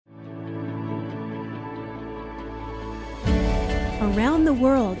around the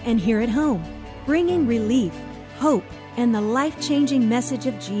world and here at home, bringing relief, hope, and the life-changing message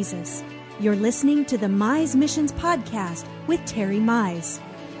of Jesus. You're listening to the Mize Missions Podcast with Terry Mize.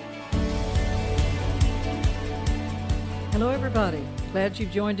 Hello, everybody. Glad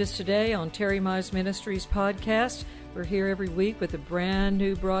you've joined us today on Terry Mize Ministries Podcast. We're here every week with a brand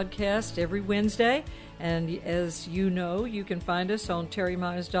new broadcast every Wednesday. And as you know, you can find us on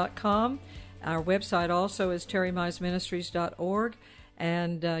terrymize.com. Our website also is terrymizeministries.org.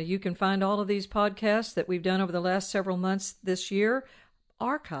 And you can find all of these podcasts that we've done over the last several months this year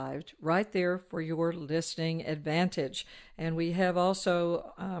archived right there for your listening advantage. And we have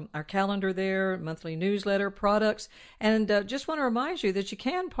also our calendar there, monthly newsletter, products, and just want to remind you that you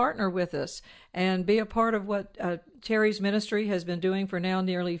can partner with us and be a part of what Terry's ministry has been doing for now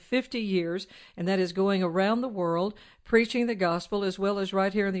nearly 50 years, and that is going around the world preaching the gospel, as well as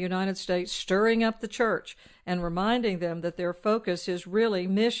right here in the United States, stirring up the church and reminding them that their focus is really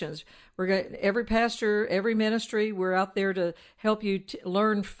missions. Every pastor, every ministry, we're out there to help you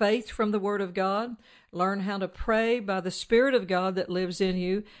learn faith from the Word of God, learn how to pray by the Spirit of God that lives in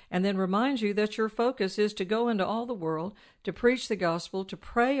you, and then remind you that your focus is to go into all the world, to preach the gospel, to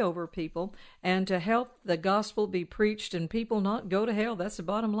pray over people, and to help the gospel be preached and people not go to hell. That's the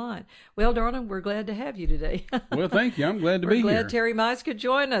bottom line. Well, darling, we're glad to have you today. Well, thank you. I'm glad to be here. We're glad Terry Mize could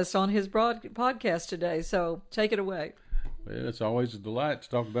join us on his podcast today, so take it away. Well, it's always a delight to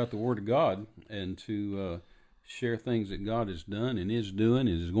talk about the Word of God and to share things that God has done and is doing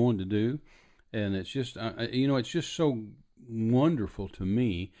and is going to do. And it's just, it's just so wonderful to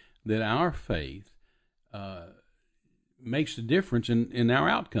me that our faith makes a difference in our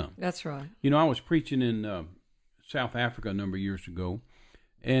outcome. That's right. I was preaching in South Africa a number of years ago,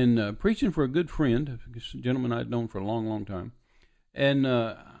 and preaching for a good friend, a gentleman I'd known for a long, long time. And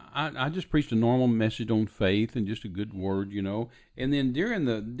I just preached a normal message on faith and just a good word, And then during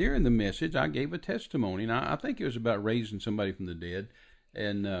the message, I gave a testimony, and I think it was about raising somebody from the dead,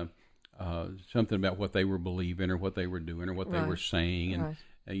 and something about what they were believing or what they were doing or what they were saying, and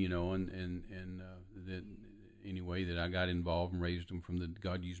that anyway that I got involved and raised them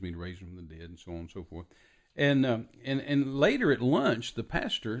God used me to raise them from the dead, and so on and so forth. And later at lunch, the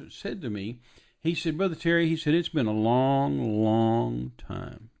pastor said to me, he said, Brother Terry, he said, it's been a long, long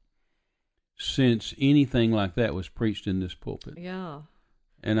time since anything like that was preached in this pulpit. Yeah.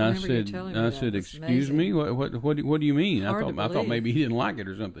 And I said, excuse me, what do you mean? I thought maybe he didn't like it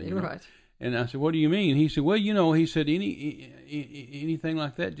or something. You're right. And I said, what do you mean? He said, well, he said, anything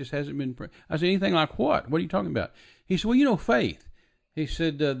like that just hasn't been. I said, anything like what? What are you talking about? He said, well, faith. He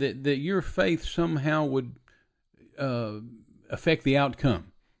said that your faith somehow would affect the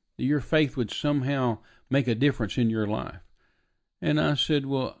outcome. That your faith would somehow make a difference in your life. And I said,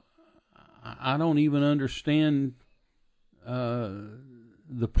 well, I don't even understand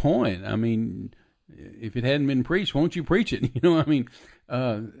the point. I mean, if it hadn't been preached, won't you preach it?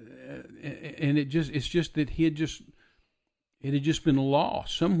 And it's just that it had just been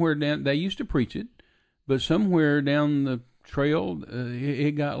lost somewhere down. They used to preach it, but somewhere down the trail,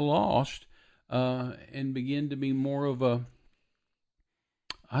 it got lost and began to be more of a,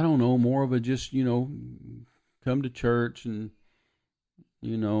 just come to church and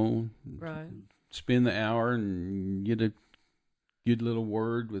spend the hour and get a good little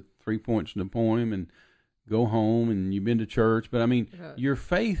word with 3 points in a poem and go home and you've been to church. But I mean, your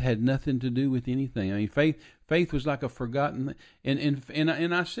faith had nothing to do with anything. I mean, faith was like a forgotten. And I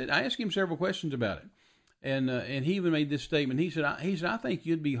asked him several questions about it, and he even made this statement. He said, I think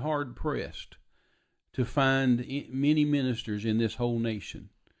you'd be hard pressed to find many ministers in this whole nation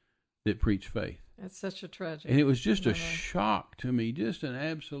that preach faith. That's such a tragedy. And it was just a shock to me, just an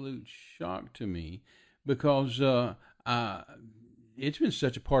absolute shock to me, because it's been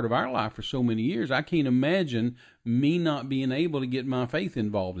such a part of our life for so many years. I can't imagine me not being able to get my faith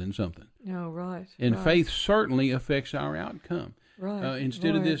involved in something. Oh, right. And faith certainly affects our outcome. Right.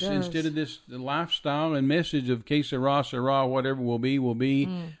 Instead of this lifestyle and message of que sera, sera, whatever will be,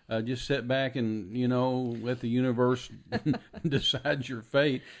 just sit back and let the universe decide your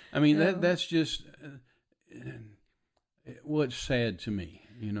fate. I mean, that's just it's sad to me.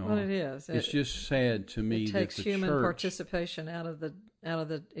 Well, it is. It's just sad to me. It takes that the human church, participation out of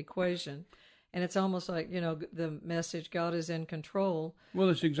the equation, and it's almost like the message God is in control. Well,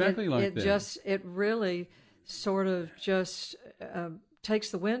 it's exactly like that. It really sort of just takes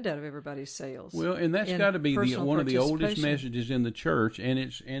the wind out of everybody's sails. Well, and that's got to be one of the oldest messages in the church, and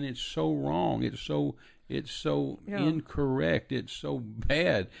it's so wrong. It's so incorrect. It's so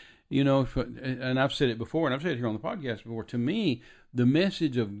bad. And I've said it before, and I've said it here on the podcast before. To me, the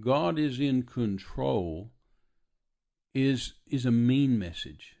message of God is in control is a mean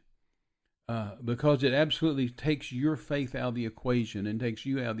message. Because it absolutely takes your faith out of the equation and takes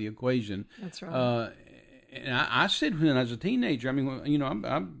you out of the equation. That's right. And I said when I was a teenager, I mean,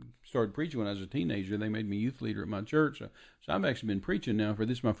 I started preaching when I was a teenager. They made me youth leader at my church. So I've actually been preaching now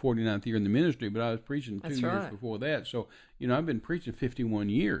this is my 49th year in the ministry, but I was preaching 2 years before that. So, I've been preaching 51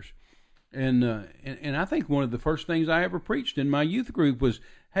 years. And I think one of the first things I ever preached in my youth group was,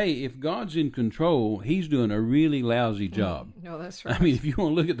 hey, if God's in control, He's doing a really lousy job. No, that's right. I mean, if you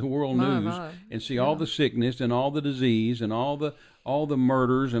want to look at the world news and see all the sickness and all the disease and all the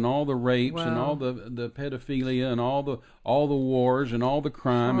murders and all the rapes and all the pedophilia and all the wars and all the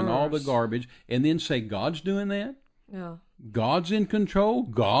crime and all the garbage, and then say God's doing that? Yeah. God's in control.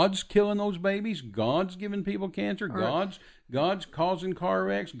 God's killing those babies. God's giving people cancer. God's causing car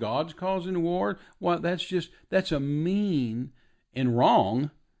wrecks. God's causing war. Well, that's a mean and wrong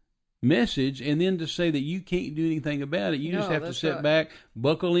message. And then to say that you can't do anything about it, you just have to sit back,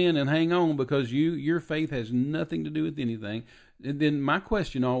 buckle in, and hang on because your faith has nothing to do with anything. And then my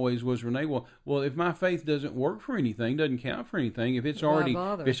question always was, Renee, well, if my faith doesn't work for anything, doesn't count for anything, if it's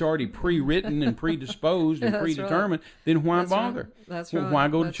already pre-written and predisposed and predetermined, then why bother? That's right. Why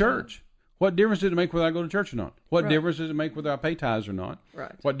go to church? What difference does it make whether I go to church or not? What difference does it make whether I pay tithes or not?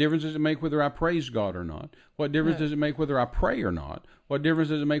 Right. What difference does it make whether I praise God or not? What difference does it make whether I pray or not? What difference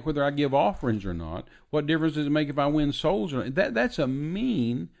does it make whether I give offerings or not? What difference does it make if I win souls or not? That's a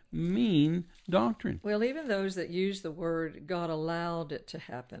mean doctrine. Well, even those that use the word God allowed it to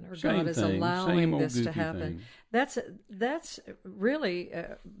happen, or Same God is thing. allowing Same old this to goofy happen, thing. that's really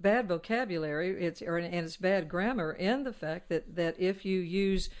bad vocabulary. And it's bad grammar in the fact that if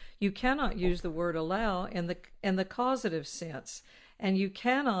you cannot use the word allow in the causative sense, and you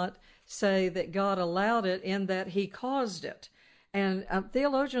cannot say that God allowed it in that He caused it. And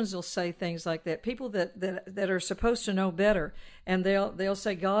theologians will say things like that. People that are supposed to know better, and they'll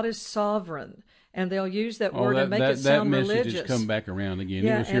say God is sovereign, and they'll use that word and make it sound religious. That message has come back around again.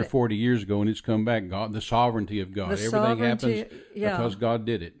 It was here 40 years ago, and it's come back. God, the sovereignty of God. Everything happens because God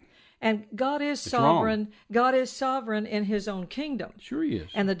did it. And God is sovereign. God is sovereign in His own kingdom. Sure He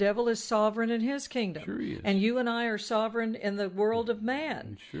is. And the devil is sovereign in his kingdom. Sure He is. And you and I are sovereign in the world of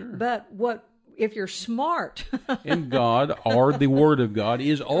man. Sure. But if you're smart, and God, or the Word of God,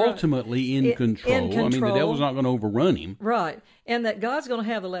 is ultimately in control. I mean, the devil's not going to overrun Him. Right. And that God's going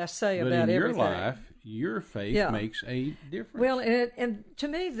to have the last say about everything. But in your life, your faith makes a difference. Well, and to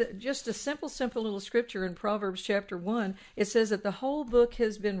me, just a simple little scripture in Proverbs chapter 1, it says that the whole book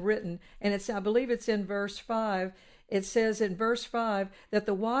has been written, and I believe it's in verse 5. It says in verse 5 that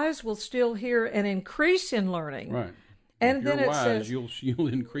the wise will still hear and increase in learning. Right. And then it says, you'll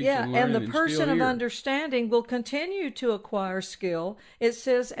increase in learning. And the person of understanding will continue to acquire skill. It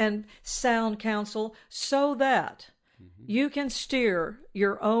says, and sound counsel, so that you can steer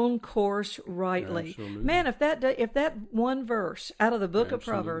your own course rightly. Absolutely. Man, if that one verse out of the book of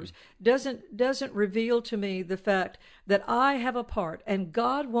Proverbs doesn't reveal to me the fact that I have a part, and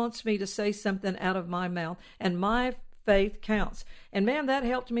God wants me to say something out of my mouth, and my faith counts. And man, that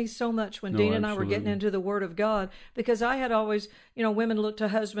helped me so much when Dean and I were getting into the Word of God, because I had always, women look to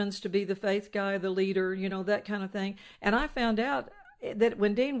husbands to be the faith guy, the leader, that kind of thing. And I found out that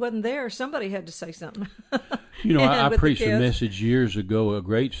when Dean wasn't there, somebody had to say something. I preached a message years ago, a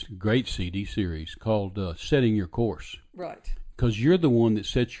great CD series called Setting Your Course. Right. Because you're the one that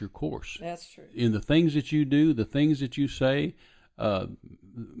sets your course. That's true. In the things that you do, the things that you say,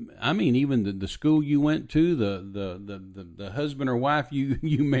 I mean, even the school you went to, the husband or wife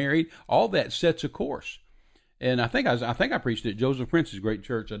you married, all that sets a course. And I think I preached at Joseph Prince's great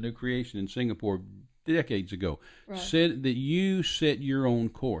church, a New Creation in Singapore, decades ago. Right. Said that you set your own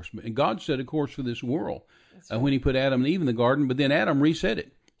course, and God set a course for this world when He put Adam and Eve in the garden. But then Adam reset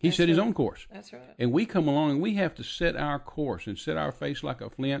it. He set his own course. That's right. And we come along and we have to set our course and set our face like a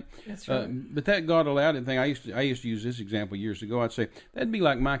flint. That's right. But that God allowed it thing, I used to use this example years ago. I'd say that'd be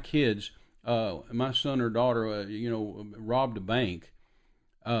like my kids, my son or daughter, robbed a bank,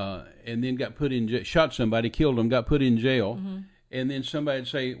 and then got put in jail, shot somebody, killed them, got put in jail. Mm-hmm. And then somebody would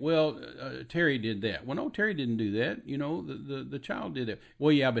say, well, Terry did that. Well, no, Terry didn't do that. The child did it.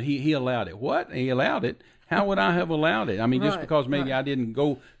 Well, yeah, but he allowed it. What? He allowed it? How would I have allowed it? I mean, just because maybe I didn't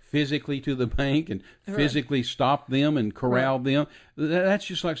go physically to the bank and physically stop them and corral them, that's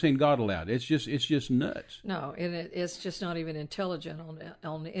just like saying God allowed it. It's just nuts. No, and it's just not even intelligent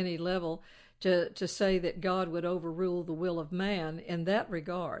on any level to say that God would overrule the will of man in that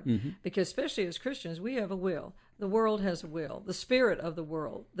regard. Mm-hmm. Because especially as Christians, we have a will. The world has a will. The spirit of the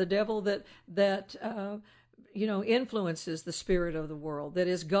world, the devil that influences the spirit of the world, that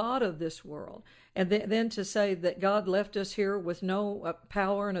is God of this world. And then to say that God left us here with no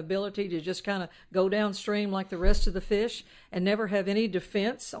power and ability to just kind of go downstream like the rest of the fish and never have any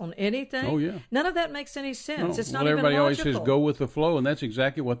defense on anything. Oh, yeah. None of that makes any sense. No. It's not everybody even always logical. says go with the flow, and that's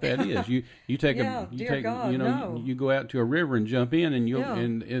exactly what that is. You take you go out to a river and jump in, and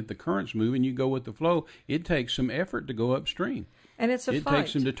and if the current's moving, you go with the flow. It takes some effort to go upstream. And it's a fight. It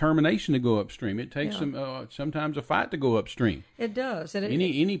takes some determination to go upstream. It takes sometimes a fight to go upstream. It does. And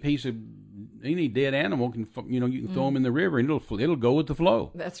any dead animal can you can throw them in the river and it'll go with the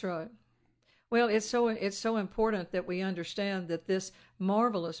flow. That's right. Well, it's so important that we understand that this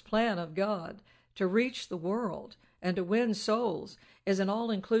marvelous plan of God to reach the world and to win souls is an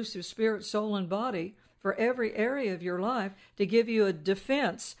all-inclusive spirit, soul, and body for every area of your life, to give you a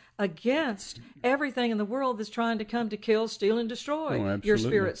defense against everything in the world that's trying to come to kill, steal, and destroy your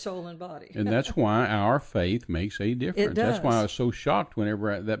spirit, soul, and body. And that's why our faith makes a difference. It does. That's why I was so shocked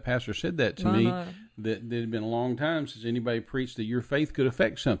whenever that pastor said that to me, that it had been a long time since anybody preached that your faith could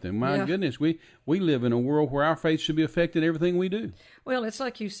affect something. My goodness, we live in a world where our faith should be affecting everything we do. Well, it's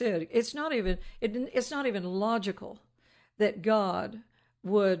like you said, it's not even logical that God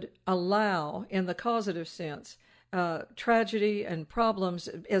would allow, in the causative sense, tragedy and problems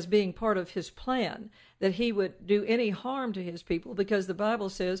as being part of his plan, that he would do any harm to his people, because the Bible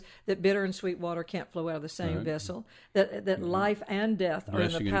says that bitter and sweet water can't flow out of the same vessel, that life and death are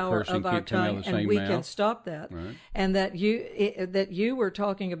in the power of our tongue, and we can stop that. Right. And that you were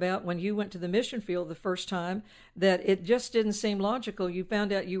talking about when you went to the mission field the first time, that it just didn't seem logical. You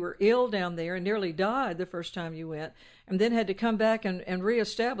found out you were ill down there and nearly died the first time you went, and then had to come back and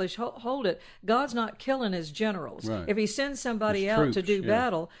reestablish, hold it, God's not killing his generals. Right. If he sends somebody out to do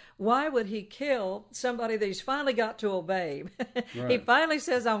battle, why would he kill somebody that he's finally got to obey? Right. He finally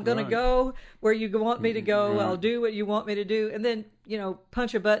says, I'm going to go where you want me to go. Right. I'll do what you want me to do. And then,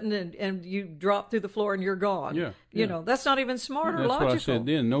 punch a button and you drop through the floor and you're gone. That's not even smart or logical. That's what I said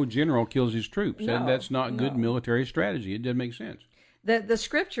then. No general kills his troops. No, that's not good military strategy. It doesn't make sense. The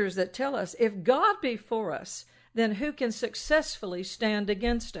scriptures that tell us, if God be for us, then who can successfully stand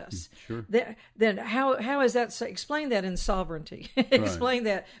against us? Sure. Then how is that? Explain that in sovereignty. Explain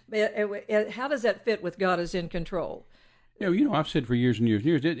that. How does that fit with God is in control? I've said for years and years and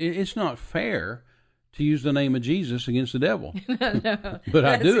years, it's not fair to use the name of Jesus against the devil. No, but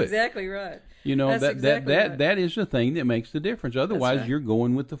I do it. That's exactly right. That is the thing that makes the difference. Otherwise, you're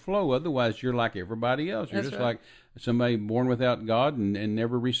going with the flow. Otherwise, you're like everybody else. You're just like somebody born without God and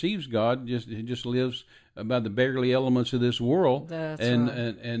never receives God. Just lives by the beggarly elements of this world,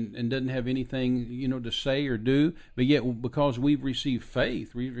 and doesn't have anything to say or do. But yet, because we've received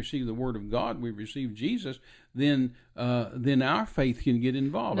faith, we've received the Word of God, we've received Jesus, then our faith can get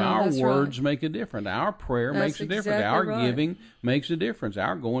involved. Our words make a difference. Our prayer makes a difference. Our giving makes a difference.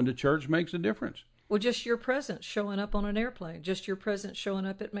 Our going to church makes a difference. Well, just your presence showing up on an airplane, just your presence showing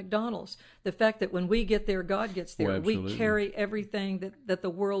up at McDonald's, the fact that when we get there, God gets there. We carry everything that the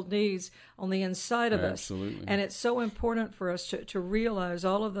world needs on the inside of us. And it's so important for us to realize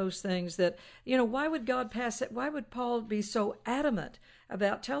all of those things that, why would God pass it? Why would Paul be so adamant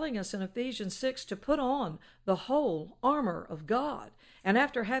about telling us in Ephesians 6 to put on the whole armor of God? And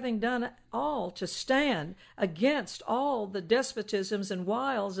after having done all to stand against all the despotisms and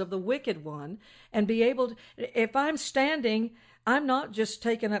wiles of the wicked one, and be able to, if I'm standing, I'm not just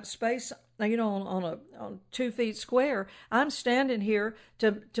taking up space, on 2 feet square. I'm standing here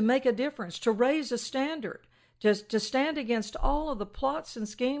to make a difference, to raise a standard, to stand against all of the plots and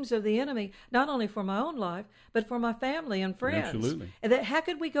schemes of the enemy, not only for my own life, but for my family and friends. Absolutely. And how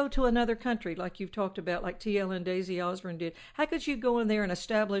could we go to another country, like you've talked about, like T.L. and Daisy Osborne did? How could you go in there and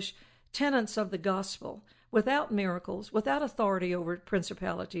establish tenets of the gospel without miracles, without authority over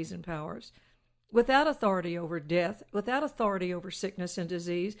principalities and powers, without authority over death, without authority over sickness and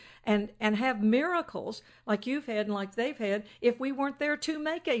disease, and have miracles like you've had and like they've had, if we weren't there to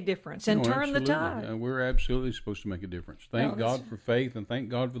make a difference and turn the tide? We're absolutely supposed to make a difference. Thank God for faith, and thank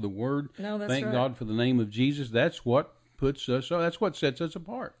God for the Word. Thank God for the name of Jesus. That's what puts us. So that's what sets us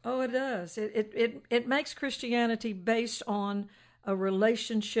apart. Oh, it does. It makes Christianity based on a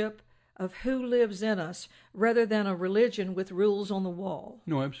relationship of who lives in us, rather than a religion with rules on the wall.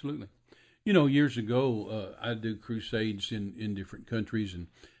 No, absolutely. Years ago, I'd do crusades in different countries,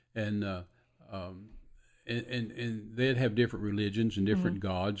 and they'd have different religions and different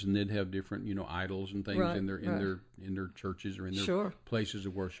gods, and they'd have different idols and things in their churches or in their places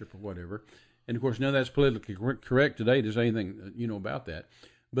of worship or whatever. And of course, none of that's politically correct today to say anything about that.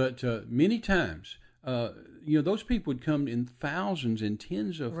 But many times those people would come in thousands and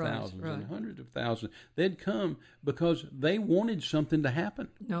tens of thousands and hundreds of thousands. They'd come because they wanted something to happen.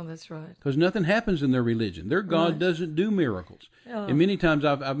 No, that's right. Because nothing happens in their religion. Their God doesn't do miracles. Oh. And many times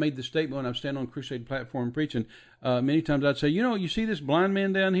I've made the statement when I'm standing on a crusade platform preaching, many times I'd say, you see this blind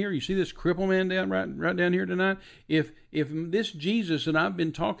man down here? You see this crippled man down right down here tonight? If this Jesus that I've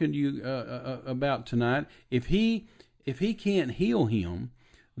been talking to you about tonight, if he can't heal him,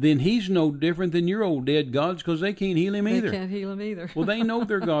 then he's no different than your old dead gods, because they can't heal him either. They can't heal him either. Well, they know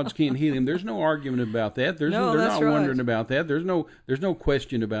their gods can't heal him. There's no argument about that. They're not wondering about that. There's no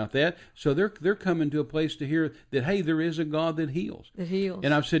question about that. So they're coming to a place to hear that, hey, there is a God that heals. That heals.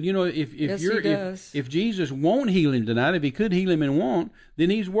 And I've said, if Jesus won't heal him tonight, if he could heal him and won't, then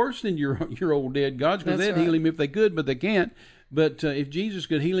he's worse than your old dead gods, because they'd heal him if they could, but they can't. But if Jesus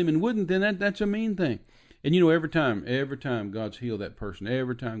could heal him and wouldn't, then that's a mean thing. And every time God's healed that person,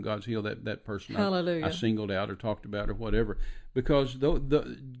 every time God's healed that person, I singled out or talked about or whatever, because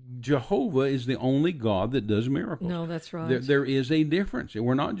the Jehovah is the only God that does miracles. No, that's right. There is a difference.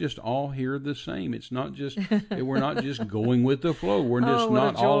 We're not just all here the same. It's not just we're not just going with the flow. We're just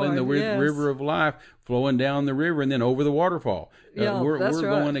not all in the river of life, flowing down the river and then over the waterfall. We're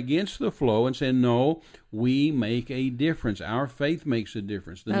going against the flow and saying, no, we make a difference. Our faith makes a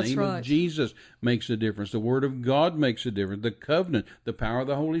difference. The name of Jesus makes a difference. The Word of God makes a difference. The covenant, the power of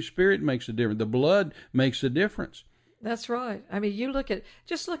the Holy Spirit makes a difference. The blood makes a difference. That's right. I mean, look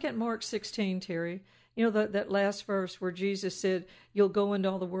at Mark 16, Terry. That last verse where Jesus said, you'll go into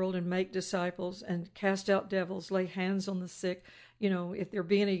all the world and make disciples and cast out devils, lay hands on the sick. If there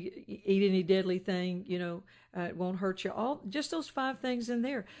be eat any deadly thing, it won't hurt you. All just those 5 things in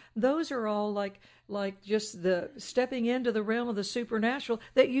there. Those are all like just the stepping into the realm of the supernatural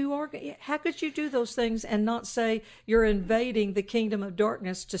that you are. How could you do those things and not say you're invading the kingdom of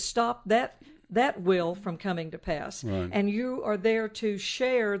darkness to stop that will from coming to pass? Right. And you are there to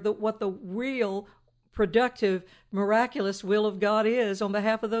share what the real productive, miraculous will of God is on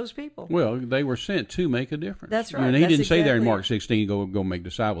behalf of those people. Well, they were sent to make a difference. That's right. And he didn't say there in Mark 16, go make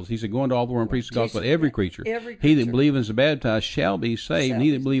disciples. He said, go into all the world and preach the gospel to every creature. He that believeth and is baptized shall be saved, and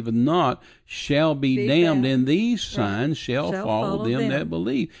he that believeth not shall be damned. And these signs shall follow them that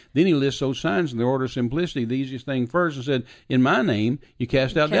believe. Then he lists those signs in the order of simplicity. The easiest thing first, and said, in my name you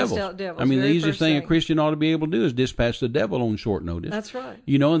cast out devils. I mean, the easiest thing a Christian ought to be able to do is dispatch the devil on short notice. That's right.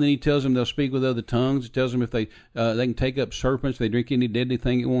 And then he tells them they'll speak with other tongues. He tells them if they can take up serpents, they drink any deadly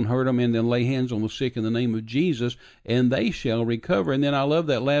thing, it won't hurt them, and then lay hands on the sick in the name of Jesus, and they shall recover. And then I love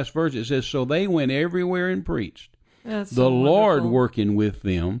that last verse. It says, so they went everywhere and preached. That's the so Lord working with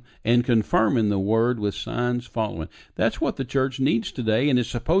them and confirming the word with signs following. That's what the church needs today and is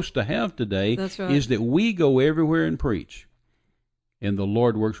supposed to have today. That's right. Is that we go everywhere and preach, and the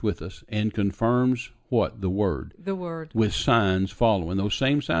Lord works with us and confirms what? The word. The word. With signs following. Those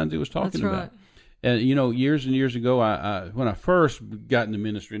same signs he was talking about. Right. And, years and years ago, I when I first got into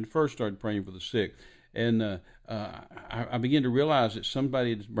ministry and first started praying for the sick, and I began to realize that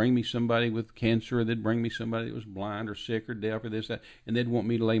somebody would bring me somebody with cancer, or they'd bring me somebody that was blind or sick or deaf or this, that, and they'd want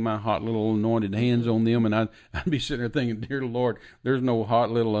me to lay my hot little anointed hands on them, and I'd be sitting there thinking, dear Lord, there's no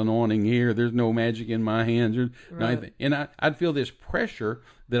hot little anointing here. There's no magic in my hands. Right. And I'd feel this pressure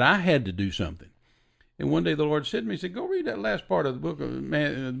that I had to do something. And one day the Lord said to me, he said, go read that last part of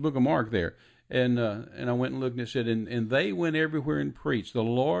the book of Mark there. And I went and looked, and it said, and they went everywhere and preached, the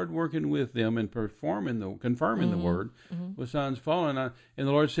Lord working with them and confirming the word with signs following. And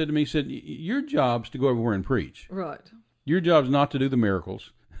the Lord said to me, he said, your job's to go everywhere and preach. Right. Your job's not to do the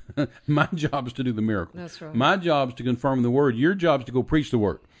miracles. My job's to do the miracles. That's right. My job's to confirm the word. Your job's to go preach the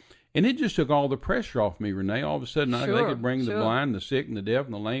word. And it just took all the pressure off me, Renee. All of a sudden, I could bring the blind, the sick, and the deaf,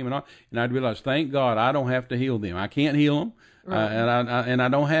 and the lame, and all. And I'd realize, thank God, I don't have to heal them. I can't heal them. Right. And I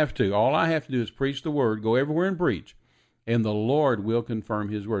don't have to. All I have to do is preach the word, go everywhere and preach, and the Lord will confirm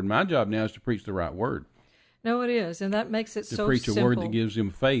his word. My job now is to preach the right word. No, it is, and that makes it so simple. To preach a word that gives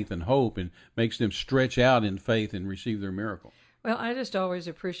them faith and hope and makes them stretch out in faith and receive their miracle. Well, I just always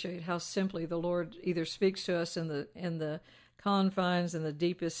appreciate how simply the Lord either speaks to us in the confines and the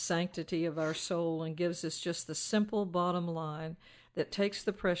deepest sanctity of our soul and gives us just the simple bottom line that takes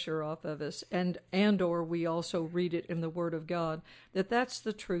the pressure off of us, and or we also read it in the Word of God, that's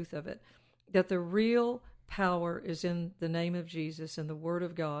the truth of it, that the real power is in the name of Jesus and the Word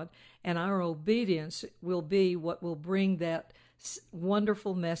of God, and our obedience will be what will bring that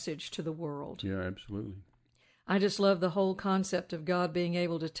wonderful message to the world. Yeah, absolutely. I just love the whole concept of God being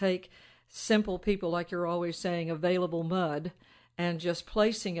able to take simple people, like you're always saying, available mud, and just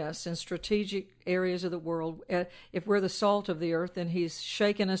placing us in strategic areas of the world. If we're the salt of the earth, then He's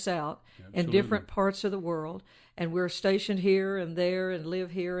shaking us out in different parts of the world, and we're stationed here and there, and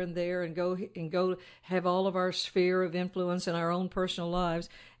live here and there, and go have all of our sphere of influence in our own personal lives.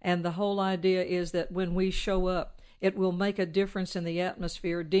 And the whole idea is that when we show up, it will make a difference in the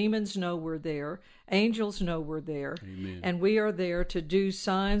atmosphere. Demons know we're there. Angels know we're there. Amen. And we are there to do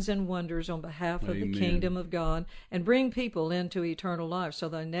signs and wonders on behalf of the kingdom of God and bring people into eternal life so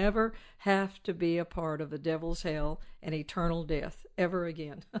they never have to be a part of the devil's hell and eternal death ever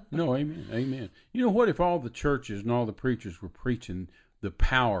again. No, amen, amen. You know what? If all the churches and all the preachers were preaching the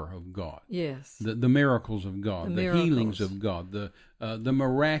power of God, yes, the miracles of God, the healings of God, the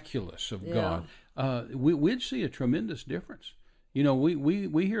miraculous of God, we'd see a tremendous difference. You know,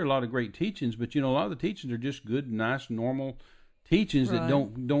 we hear a lot of great teachings, but you know, a lot of the teachings are just good, nice, normal teachings that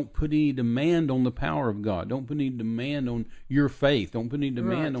don't put any demand on the power of God, don't put any demand on your faith, don't put any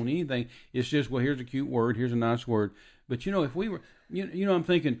demand on anything. It's just, well, here's a cute word, here's a nice word. But you know, if we were, you know, I'm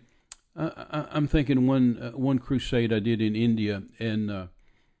thinking one crusade I did in India, and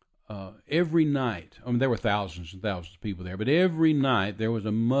every night, I mean, there were thousands and thousands of people there, but every night there was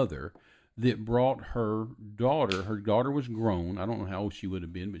a mother that brought her daughter. Her daughter was grown. I don't know how old she would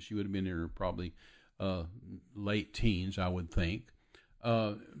have been, but she would have been in her probably late teens, I would think.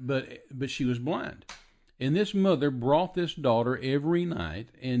 But she was blind. And this mother brought this daughter every night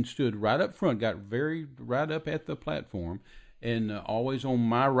and stood right up front, got right up at the platform, and always on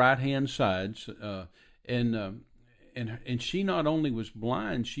my right-hand sides. And she not only was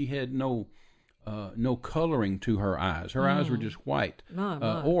blind, she had no coloring to her eyes. Her eyes were just white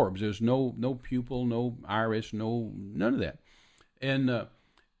orbs. There's no pupil, no iris, none of that.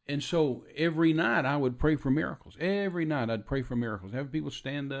 And so every night I would pray for miracles. Every night I'd pray for miracles. Have people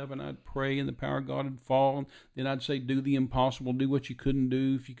stand up and I'd pray, and the power of God would fall. And then I'd say, do the impossible, do what you couldn't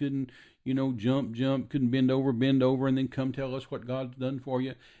do. If you couldn't, jump, couldn't bend over, and then come tell us what God's done for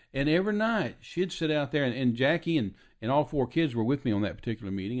you. And every night she'd sit out there, and Jackie and all four kids were with me on that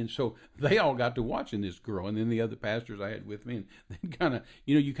particular meeting, and so they all got to watching this girl, and then the other pastors I had with me, and then kind of,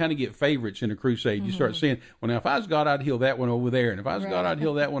 you kind of get favorites in a crusade. Mm-hmm. You start saying, well, now if I was God, I'd heal that one over there, and if I was God, I'd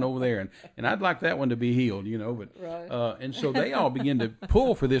heal that one over there, and I'd like that one to be healed, but and so they all began to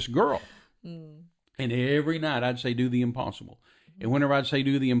pull for this girl, and every night I'd say, do the impossible. And whenever I'd say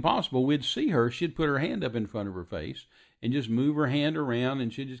do the impossible, we'd see her, she'd put her hand up in front of her face and just move her hand around,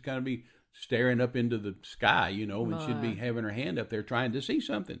 and she'd just kind of be staring up into the sky, and she'd be having her hand up there trying to see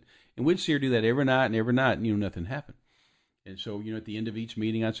something. And we'd see her do that every night, and nothing happened. And so, at the end of each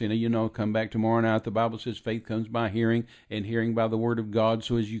meeting, I'd say, come back tomorrow night. The Bible says faith comes by hearing, and hearing by the Word of God.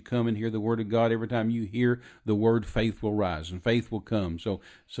 So as you come and hear the Word of God, every time you hear the Word, faith will rise, and faith will come. So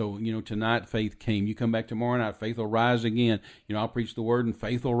tonight faith came. You come back tomorrow night, faith will rise again. I'll preach the Word, and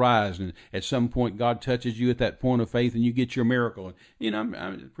faith will rise. And at some point, God touches you at that point of faith, and you get your miracle. And,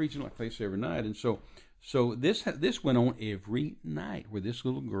 I'm preaching like this every night. And so this went on every night, where this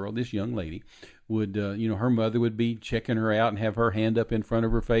little girl, this young lady, would, her mother would be checking her out and have her hand up in front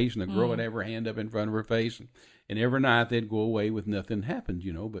of her face, and the girl would have her hand up in front of her face, and every night they'd go away with nothing happened,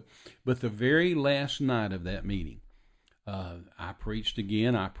 But the very last night of that meeting, I preached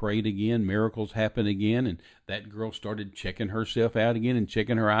again, I prayed again, miracles happened again, and that girl started checking herself out again and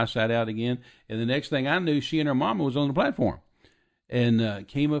checking her eyesight out again, and the next thing I knew, she and her mama was on the platform. And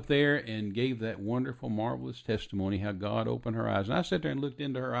came up there and gave that wonderful, marvelous testimony how God opened her eyes. And I sat there and looked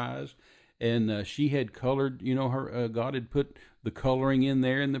into her eyes, and she had colored, her God had put the coloring in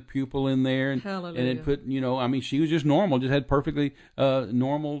there and the pupil in there, and had put, she was just normal, just had perfectly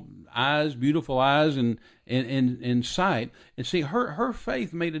normal eyes, beautiful eyes, and sight. And see, her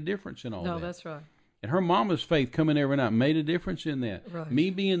faith made a difference in all that. No, that's right. And her mama's faith coming every night made a difference in that. Right.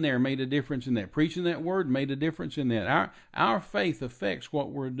 Me being there made a difference in that. Preaching that word made a difference in that. Our faith affects what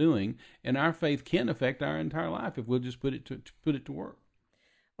we're doing, and our faith can affect our entire life if we'll just put it to work.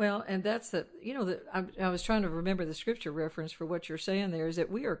 Well, and that's I was trying to remember the scripture reference for what you're saying there, is that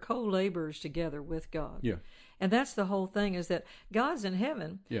we are co-laborers together with God. Yeah. And that's the whole thing, is that God's in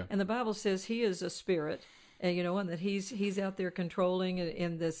heaven, and the Bible says He is a spirit. And that he's out there controlling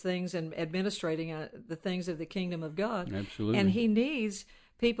in these things and administrating the things of the kingdom of God. Absolutely. And He needs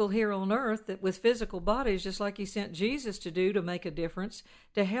people here on earth that with physical bodies, just like He sent Jesus to do, to make a difference,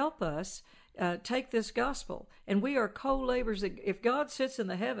 to help us take this gospel. And we are co-laborers. If God sits in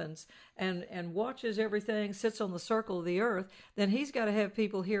the heavens and watches everything, sits on the circle of the earth, then He's got to have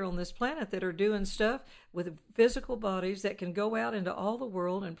people here on this planet that are doing stuff with physical bodies that can go out into all the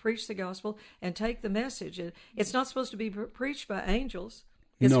world and preach the gospel and take the message. It's not supposed to be preached by angels.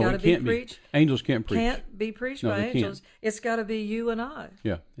 It's No, got to it be can't be. preached. Angels can't preach. Can't be preached No, by they can't. angels. It's got to be you and I.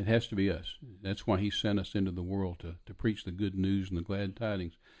 Yeah, it has to be us. That's why he sent us into the world to preach the good news and the glad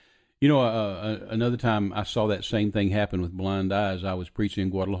tidings. You know, another time I saw that same thing happen with blind eyes. I was preaching in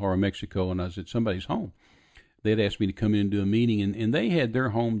Guadalajara, Mexico, and I was at somebody's home. They had asked me to come in and do a meeting, and they had their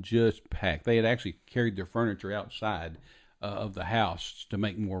home just packed. They had actually carried their furniture outside of the house to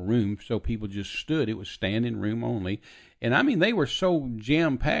make more room, so people just stood. It was standing room only. And, I mean, they were so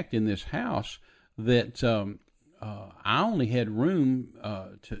jam-packed in this house that I only had room I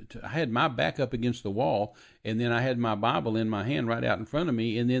had my back up against the wall, and then I had my Bible in my hand right out in front of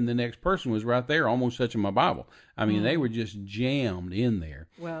me, and then the next person was right there almost touching my Bible. I mean, they were just jammed in there.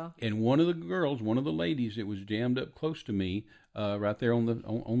 Wow. And one of the ladies that was jammed up close to me, right there on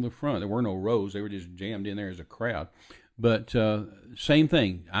the front. There were no rows. They were just jammed in there as a crowd. But same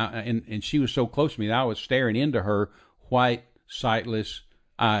thing. And she was so close to me that I was staring into her white, sightless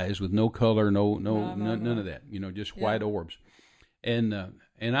eyes with no color, none of that. You know, just white orbs. And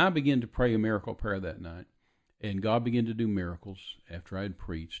I began to pray a miracle prayer that night, and God began to do miracles after I had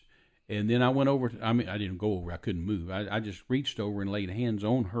preached. And then I went over. I didn't go over. I couldn't move. I just reached over and laid hands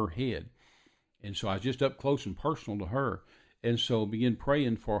on her head, and so I was just up close and personal to her. And so began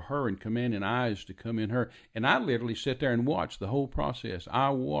praying for her and commanding eyes to come in her. And I literally sat there and watched the whole process. I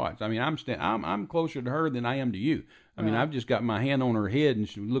watched. I mean, I'm closer to her than I am to you. I mean, I've just got my hand on her head and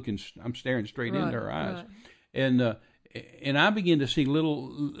she's looking. I'm staring straight into her eyes, and I began to see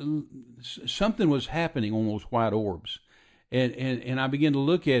something was happening on those white orbs. And I began to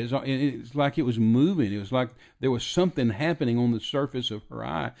look at it, and it's like it was moving. It was like there was something happening on the surface of her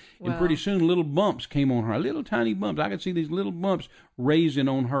eye. Wow. And pretty soon little bumps came on her, little tiny bumps. I could see these little bumps raising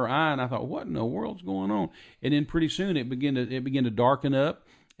on her eye, and I thought, what in the world's going on? And then pretty soon it began to darken up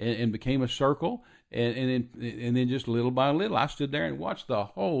and became a circle, and then just little by little, I stood there and watched the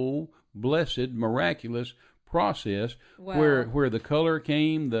whole blessed, miraculous process. Wow. where the color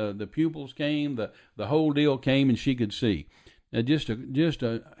came, the pupils came, the whole deal came, and she could see. Just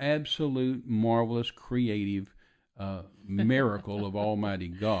a absolute marvelous creative miracle of Almighty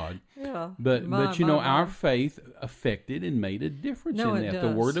God. Yeah. But our faith affected and made a difference in that. Does.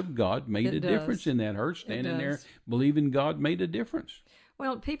 The Word of God made a difference in that. Her standing there believing God made a difference.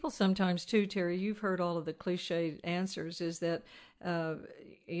 Well, people sometimes too, Terry, you've heard all of the cliched answers, is that,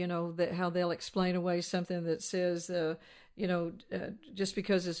 that how they'll explain away something that says, just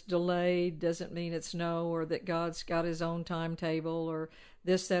because it's delayed doesn't mean it's no, or that God's got his own timetable, or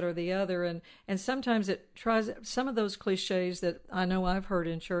this, that, or the other. And sometimes it tries, some of those cliches that I know I've heard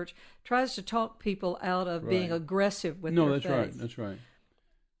in church, tries to talk people out of being aggressive with their faith. No, that's right.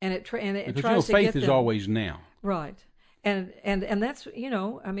 And it tries to faith get them, is always now. Right. And that's,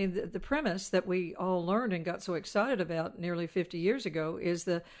 the premise that we all learned and got so excited about nearly 50 years ago is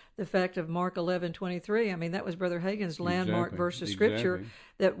the fact of Mark 11:23. I mean, that was Brother Hagin's landmark verse of Scripture,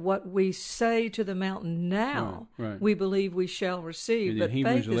 that what we say to the mountain now, we believe we shall receive. But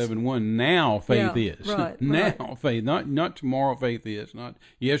Hebrews 11:1, now faith is. Right, now faith, not tomorrow faith is, not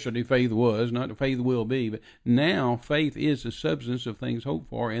yesterday faith was, not faith will be, but now faith is the substance of things hoped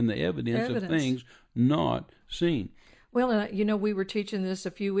for and the evidence of things not seen. Well, we were teaching this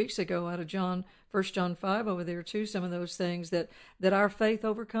a few weeks ago out of 1 John 5 over there too, some of those things that our faith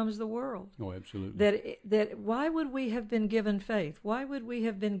overcomes the world. Oh, absolutely. That why would we have been given faith? Why would we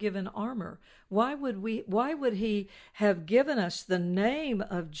have been given armor? Why would he have given us the name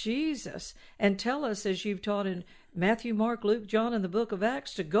of Jesus and tell us, as you've taught in Matthew, Mark, Luke, John, and the book of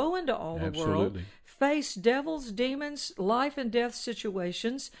Acts, to go into all the world, face devils, demons, life and death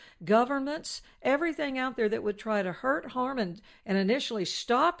situations, governments, everything out there that would try to hurt, harm, and initially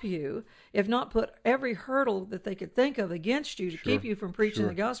stop you, if not put every hurdle that they could think of against you to keep you from preaching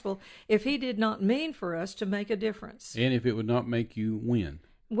the gospel, if he did not mean for us to make a difference. And if it would not make you win.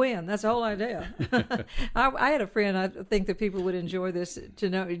 That's the whole idea. I had a friend, I think that people would enjoy this, to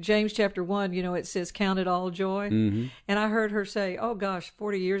know, James chapter 1, it says, count it all joy. Mm-hmm. And I heard her say,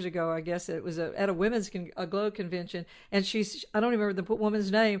 40 years ago, I guess it was at a women's a Glow convention, and I don't even remember the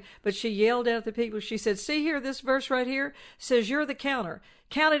woman's name, but she yelled out at the people, she said, see here, this verse right here says you're the counter.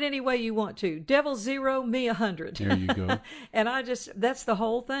 Count it any way you want to. Devil 0, me 100. There you go. And that's the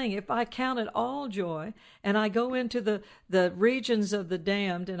whole thing. If I count it all joy, and I go into the regions of the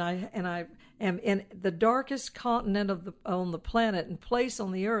damned, and I am in the darkest continent on the planet and place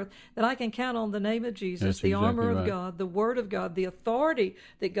on the earth, that I can count on the name of Jesus, that's the exactly armor of right. God, the Word of God, the authority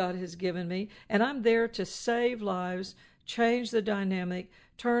that God has given me, and I'm there to save lives, change the dynamic,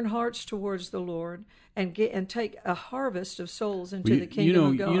 turn hearts towards the Lord, and take a harvest of souls into the kingdom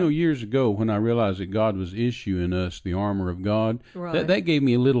of God. Years ago when I realized that God was issuing us the armor of God, right. that gave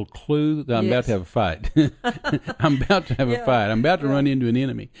me a little clue that I'm about to have a fight. I'm about to have a fight. I'm about to run into an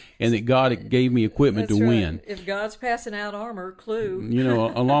enemy, and that God gave me equipment to win. If God's passing out armor, clue.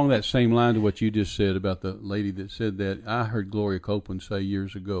 Along that same line to what you just said about the lady that said that, I heard Gloria Copeland say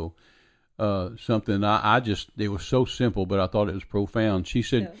years ago something. It was so simple, but I thought it was profound. She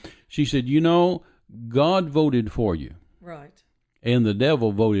said, God voted for you. Right. And the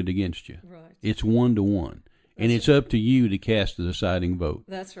devil voted against you. Right. It's 1-to-1. And it's up to you to cast the deciding vote.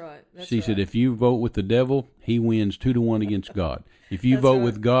 That's right. She said, if you vote with the devil, he wins 2-to-1 against God. If you vote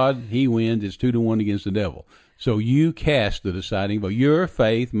with God, he wins. It's 2-to-1 against the devil. So you cast the deciding vote. Your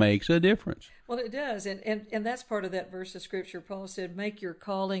faith makes a difference. Well, it does, and that's part of that verse of Scripture. Paul said, make your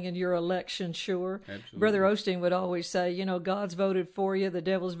calling and your election sure. Absolutely. Brother Osteen would always say, God's voted for you, the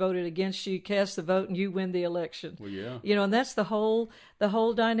devil's voted against you, cast the vote and you win the election. Well, yeah. And that's the whole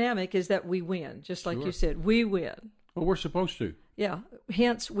dynamic, is that we win, just like you said, we win. Well, we're supposed to. Yeah,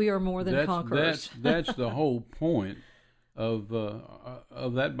 hence we are more than conquerors. That's the whole point of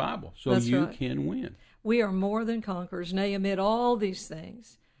that Bible, so you can win. We are more than conquerors, nay, amid all these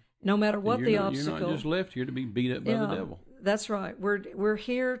things. No matter what the obstacle. You're not just left here to be beat up by the devil. That's right. We're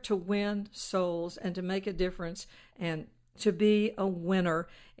here to win souls and to make a difference and to be a winner,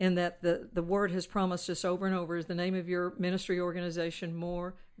 in that the Word has promised us over and over, is the name of your ministry organization,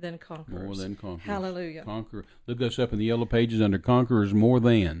 More Than Conquerors. More Than Conquerors. Hallelujah. Conqueror. Look us up in the yellow pages under Conquerors More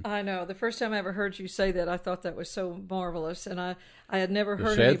Than. I know. The first time I ever heard you say that, I thought that was so marvelous, and I had never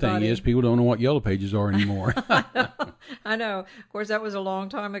heard anybody. The sad thing is people don't know what yellow pages are anymore. I know. Of course, that was a long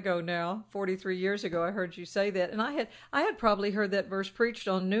time ago now, 43 years ago I heard you say that, and I had probably heard that verse preached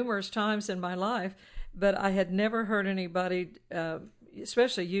on numerous times in my life, but I had never heard anybody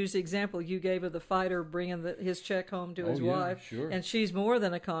especially use the example you gave of the fighter bringing his check home to his wife, sure. And she's more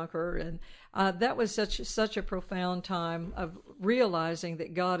than a conqueror. And that was such a profound time of realizing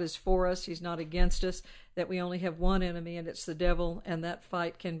that God is for us, He's not against us, that we only have one enemy, and it's the devil, and that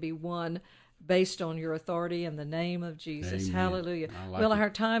fight can be won based on your authority in the name of Jesus. Amen. Hallelujah. Our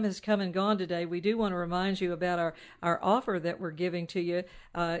time has come and gone today. We do want to remind you about our offer that we're giving to you.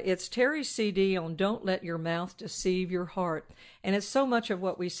 It's Terry's CD on Don't Let Your Mouth Deceive Your Heart. And it's so much of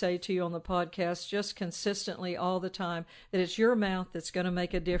what we say to you on the podcast, just consistently all the time, that it's your mouth that's going to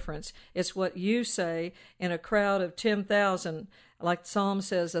make a difference. It's what you say in a crowd of 10,000. Like Psalm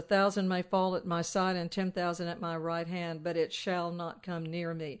says, 1,000 may fall at my side and 10,000 at my right hand, but it shall not come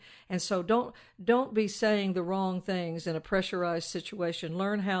near me. And so don't be saying the wrong things in a pressurized situation.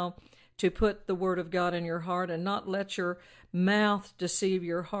 Learn how to put the Word of God in your heart and not let your mouth deceive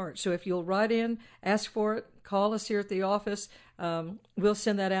your heart. So if you'll write in, ask for it, call us here at the office. We'll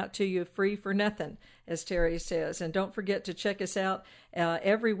send that out to you free for nothing, as Terry says. And don't forget to check us out.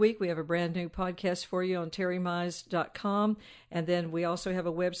 Every week we have a brand new podcast for you on terrymize.com. And then we also have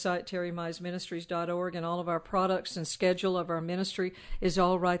a website, terrymizeministries.org, and all of our products and schedule of our ministry is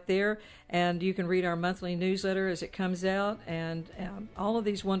all right there. And you can read our monthly newsletter as it comes out. And all of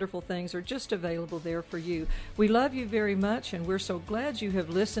these wonderful things are just available there for you. We love you very much, and we're so glad you have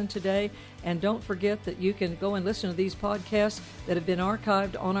listened today. And don't forget that you can go and listen to these podcasts that have been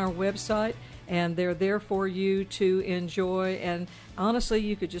archived on our website, and they're there for you to enjoy. And honestly,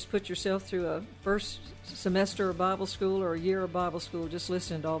 you could just put yourself through a first semester of Bible school or a year of Bible school just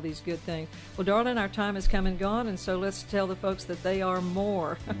listening to all these good things. Well, darling, our time has come and gone, and so let's tell the folks that they are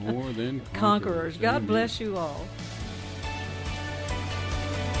more than conquerors. God bless you all.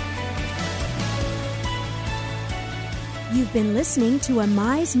 You've been listening to a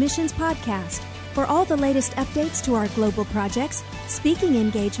Mize Missions podcast. For all the latest updates to our global projects, speaking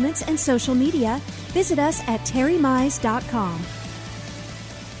engagements, and social media, visit us at terrymize.com.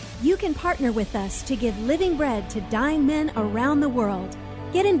 You can partner with us to give living bread to dying men around the world.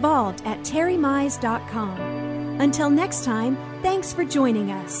 Get involved at terrymize.com. Until next time, thanks for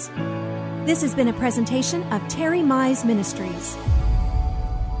joining us. This has been a presentation of Terry Mize Ministries.